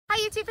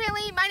Hi YouTube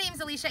family, my name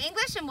is Elysia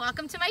English and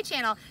welcome to my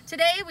channel.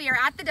 Today we are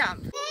at the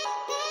dump.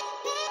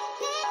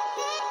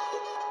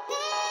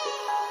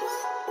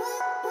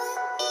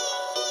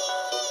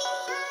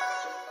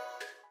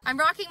 I'm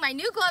rocking my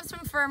new gloves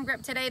from Firm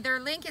Grip today. Their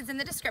link is in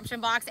the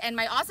description box, and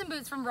my awesome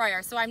boots from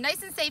Royer. So I'm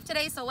nice and safe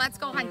today, so let's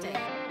go hunting.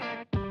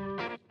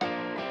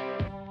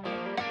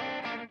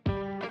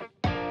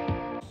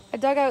 I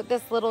dug out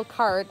this little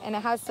cart and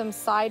it has some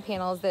side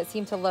panels that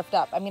seem to lift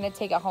up. I'm gonna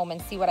take it home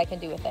and see what I can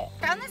do with it.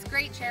 Found this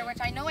great chair, which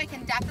I know I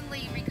can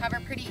definitely recover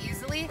pretty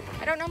easily.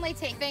 I don't normally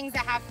take things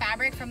that have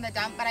fabric from the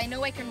dump, but I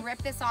know I can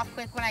rip this off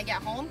quick when I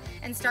get home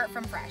and start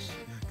from fresh.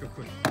 Go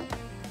quick.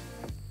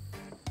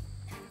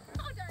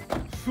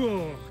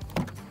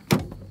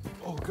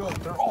 Oh god,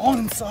 they're all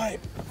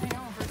inside. I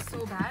know, they're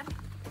so bad.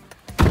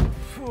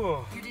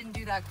 You didn't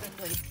do that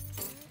quickly,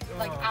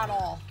 like at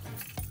all.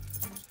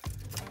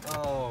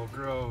 Oh,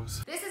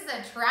 gross. This is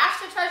a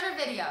trash to treasure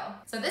video.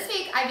 So this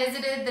week I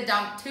visited the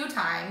dump 2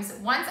 times.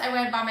 Once I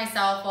went by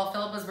myself while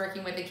Philip was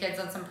working with the kids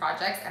on some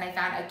projects, and I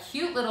found a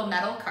cute little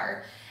metal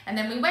cart. And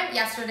then we went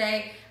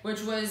yesterday,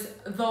 which was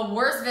the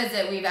worst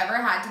visit we've ever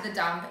had to the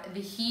dump.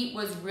 The heat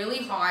was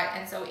really hot,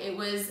 and so it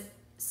was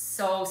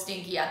so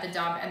stinky at the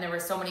dump and there were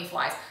so many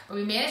flies. But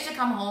we managed to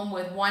come home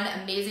with one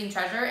amazing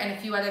treasure, and a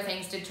few other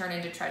things did turn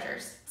into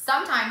treasures.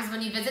 Sometimes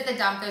when you visit the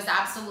dump, there's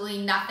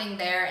absolutely nothing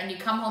there and you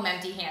come home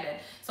empty-handed.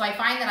 So I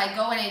find that I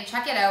go and I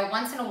check it out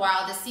once in a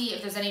while to see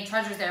if there's any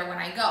treasures there when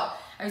I go.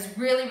 I was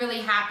really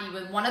happy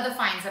with one of the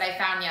finds that I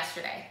found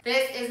yesterday.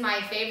 This is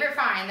my favorite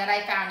find that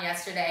I found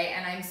yesterday,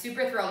 and I'm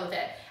super thrilled with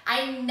it.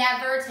 I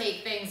never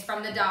take things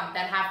from the dump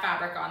that have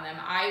fabric on them.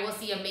 I will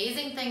see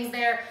amazing things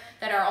there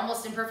that are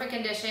almost in perfect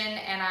condition,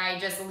 and I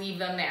just leave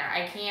them there.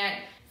 I can't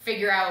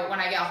figure out when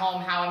I get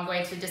home how I'm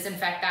going to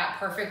disinfect that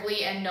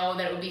perfectly and know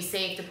that it would be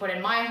safe to put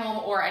in my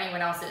home or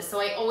anyone else's. So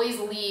I always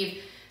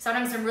leave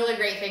sometimes some really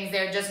great things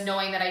there, just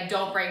knowing that I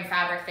don't bring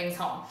fabric things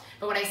home.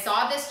 But when I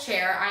saw this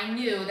chair, I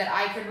knew that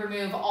I could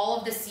remove all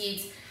of the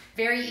seats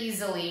very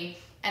easily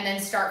and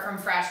then start from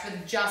fresh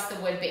with just the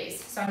wood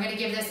base. So I'm gonna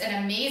give this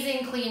an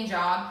amazing clean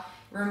job,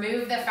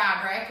 remove the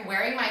fabric,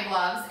 wearing my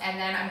gloves, and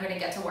then I'm gonna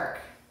get to work.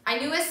 I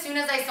knew as soon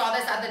as I saw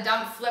this at the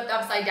dump flipped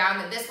upside down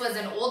that this was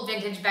an old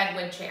vintage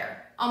bentwood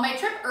chair. On my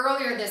trip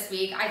earlier this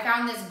week, I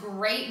found this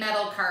great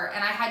metal cart,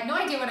 and I had no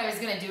idea what I was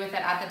gonna do with it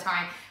at the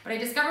time, but I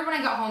discovered when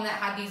I got home that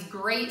it had these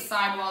great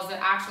sidewalls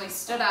that actually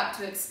stood up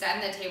to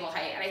extend the table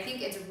height, and I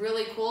think it's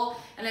really cool,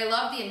 and I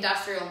love the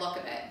industrial look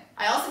of it.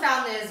 I also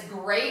found this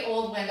great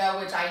old window,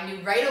 which I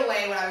knew right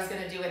away what I was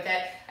gonna do with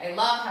it. I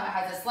love how it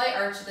has a slight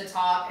arch at the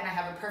top, and I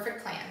have a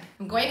perfect plan.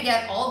 I'm going to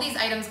get all these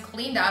items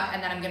cleaned up,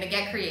 and then I'm gonna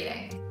get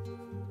creating.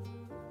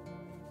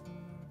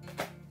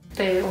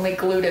 They only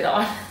glued it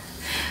on,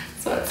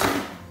 so it's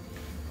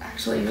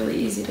actually really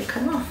easy to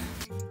come off.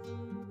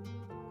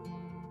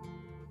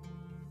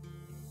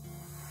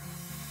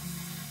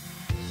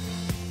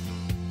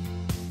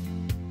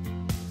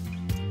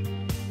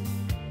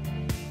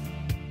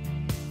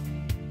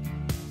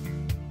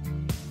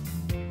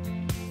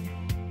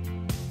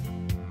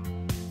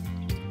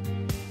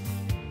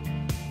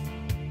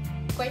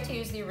 I'm going to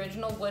use the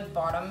original wood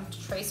bottom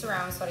to trace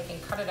around so that I can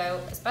cut it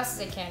out as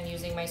best as I can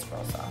using my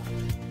scroll saw.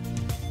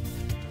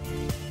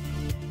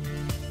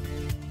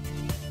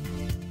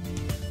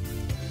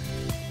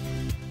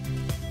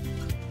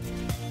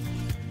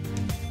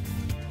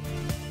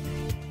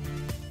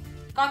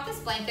 Got this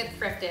blanket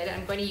thrifted.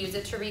 I'm going to use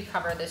it to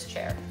recover this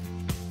chair.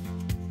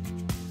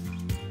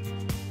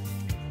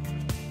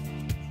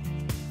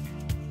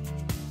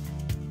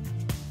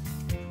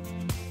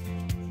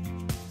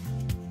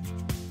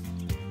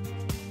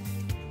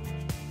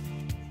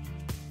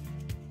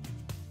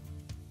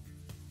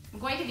 I'm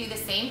going to do the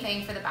same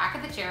thing for the back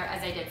of the chair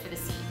as I did for the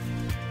seat.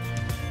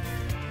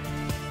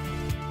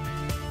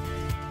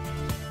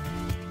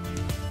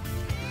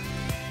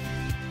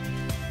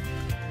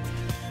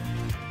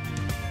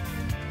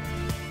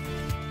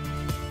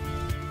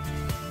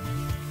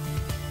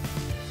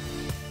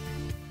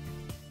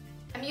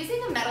 I'm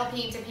using a metal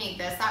paint to paint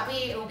this, that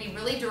way it will be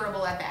really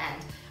durable at the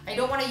end. I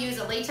don't want to use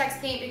a latex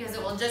paint because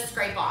it will just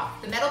scrape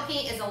off. The metal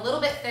paint is a little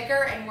bit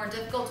thicker and more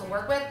difficult to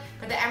work with,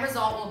 but the end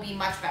result will be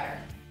much better.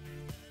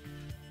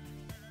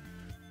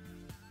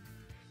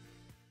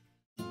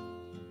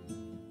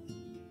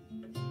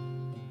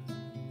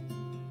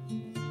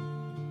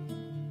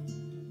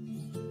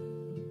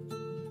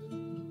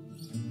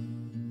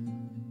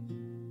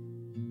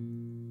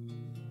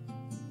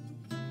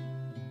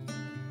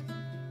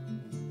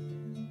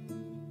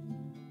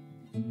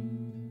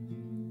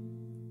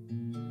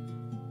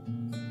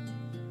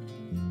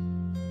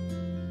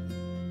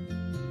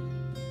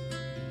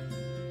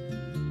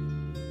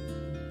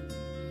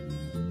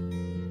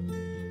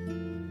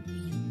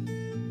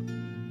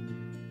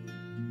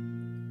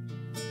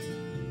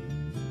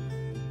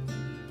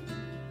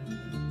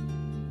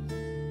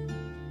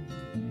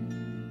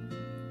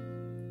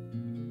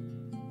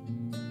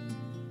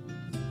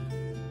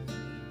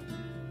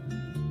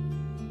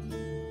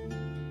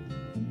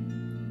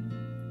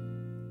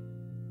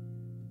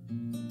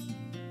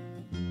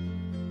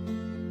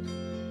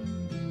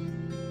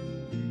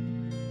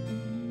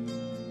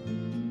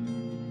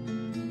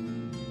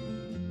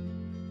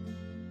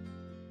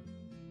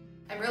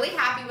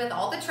 happy with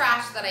all the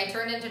trash that I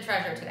turned into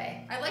treasure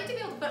today. I like to be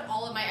able to put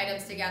all of my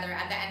items together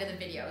at the end of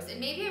the videos, and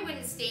maybe I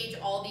wouldn't stage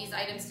all these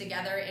items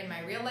together in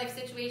my real life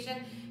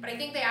situation, but I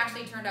think they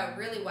actually turned out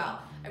really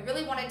well. I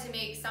really wanted to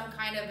make some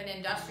kind of an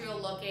industrial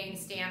looking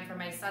stand for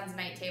my son's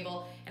night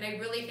table, and I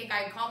really think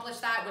I accomplished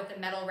that with the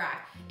metal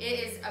rack. It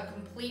is a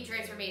complete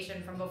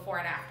transformation from before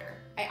and after.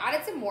 I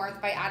added some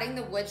warmth by adding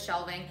the wood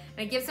shelving,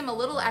 and it gives him a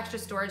little extra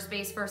storage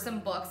space for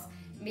some books,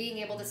 being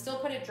able to still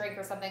put a drink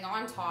or something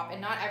on top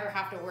and not ever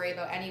have to worry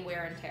about any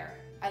wear and tear.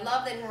 I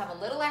love that he'll have a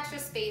little extra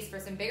space for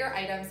some bigger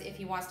items if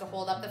he wants to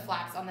hold up the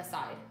flaps on the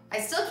side. I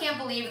still can't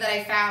believe that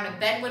I found a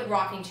bentwood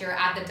rocking chair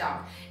at the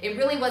dump. It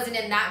really wasn't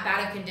in that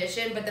bad of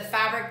condition, but the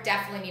fabric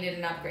definitely needed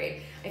an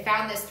upgrade. I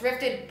found this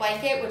thrifted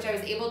blanket, which I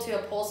was able to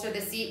upholster the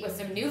seat with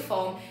some new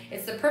foam.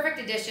 It's the perfect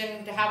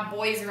addition to have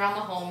boys around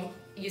the home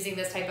using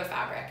this type of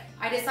fabric.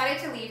 I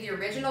decided to leave the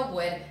original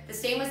wood. The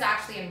stain was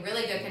actually in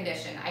really good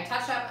condition. I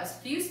touched up a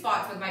few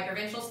spots with my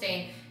provincial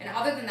stain, and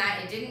other than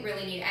that, it didn't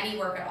really need any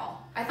work at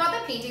all. I thought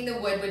that painting the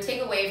wood would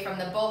take away from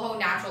the boho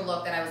natural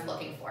look that I was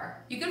looking for.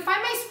 You can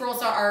find my scroll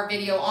saw art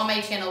video on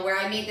my channel where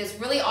I made this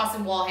really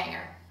awesome wall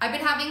hanger. I've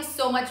been having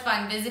so much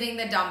fun visiting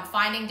the dump,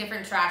 finding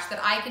different trash that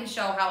I can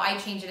show how I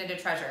change it into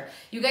treasure.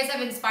 You guys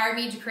have inspired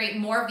me to create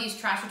more of these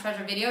trash or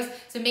treasure videos,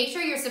 so make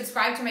sure you're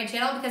subscribed to my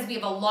channel because we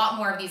have a lot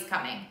more of these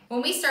coming.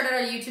 When we started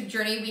our YouTube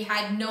journey, we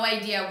had no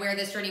idea where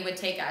this journey would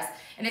take us.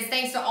 And it's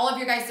thanks to all of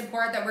your guys'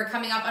 support that we're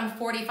coming up on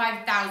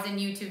 45,000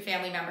 YouTube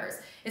family members.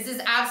 This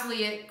is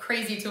absolutely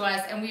crazy to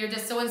us, and we are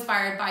just so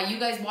inspired by you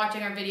guys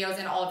watching our videos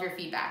and all of your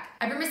feedback.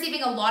 I've been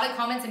receiving a lot of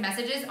comments and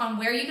messages on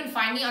where you can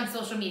find me on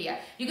social media.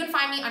 You can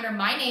find me under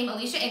my name,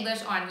 Elysia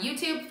English, on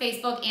YouTube,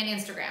 Facebook, and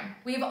Instagram.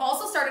 We've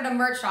also started a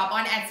merch shop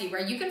on Etsy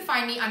where you can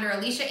find me under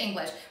Elysia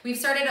English. We've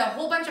started a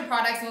whole bunch of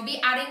products, and we'll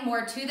be adding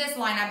more to this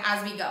lineup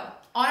as we go.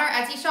 On our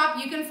Etsy shop,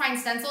 you can find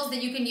stencils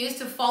that you can use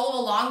to follow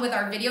along with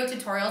our video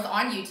tutorials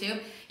on YouTube.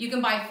 You can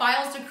buy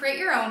files to create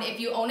your own if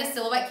you own a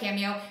silhouette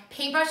cameo,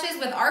 paintbrushes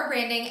with our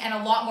branding, and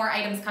a lot more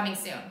items coming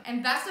soon.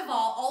 And best of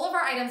all of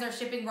our items are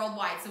shipping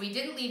worldwide, so we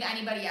didn't leave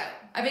anybody out.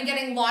 I've been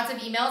getting lots of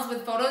emails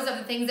with photos of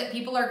the things that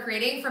people are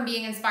creating from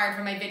being inspired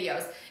from my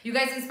videos. You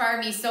guys inspire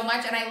me so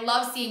much, and I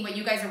love seeing what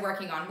you guys are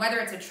working on. Whether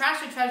it's a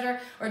trash or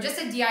treasure, or just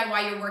a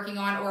DIY you're working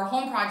on, or a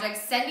home project,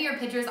 send me your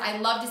pictures. I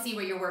love to see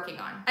what you're working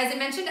on. As I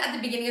mentioned at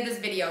the beginning of this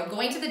video,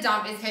 going to the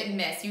dump is hit and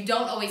miss. You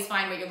don't always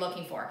find what you're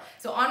looking for.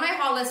 So on my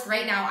haul list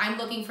right now, I'm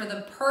looking for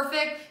the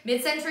perfect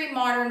mid-century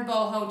modern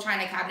boho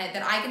china cabinet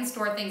that I can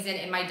store things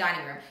in my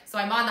dining room. So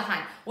I'm on the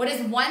hunt. What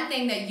is one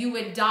thing that you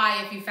would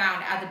die if you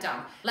found at the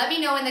dump? Let me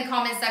know in the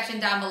comment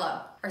section down below.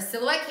 Our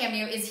silhouette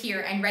cameo is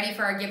here and ready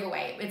for our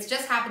giveaway. It's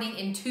just happening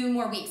in 2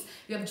 more weeks.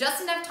 You have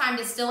just enough time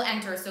to still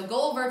enter, so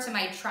go over to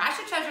my Trash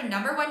or Treasure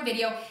 #1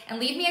 video and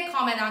leave me a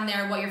comment on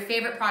there what your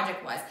favorite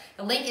project was.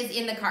 The link is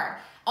in the card.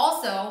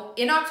 Also,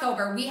 in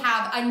October, we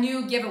have a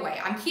new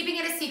giveaway. I'm keeping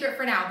it a secret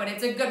for now, but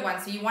it's a good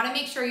one, so you want to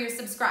make sure you're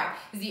subscribed.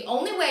 Because the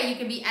only way you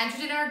can be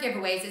entered in our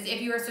giveaways is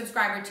if you're a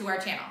subscriber to our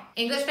channel.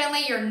 English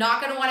family, you're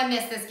not going to want to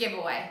miss this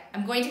giveaway.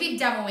 I'm going to be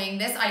demoing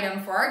this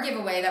item for our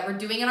giveaway that we're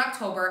doing in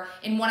October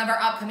in one of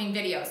our upcoming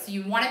videos, so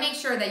you want to make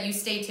sure that you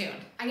stay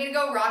tuned. I'm going to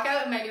go rock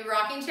out in my new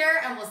rocking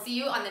chair, and we'll see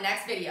you on the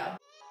next video.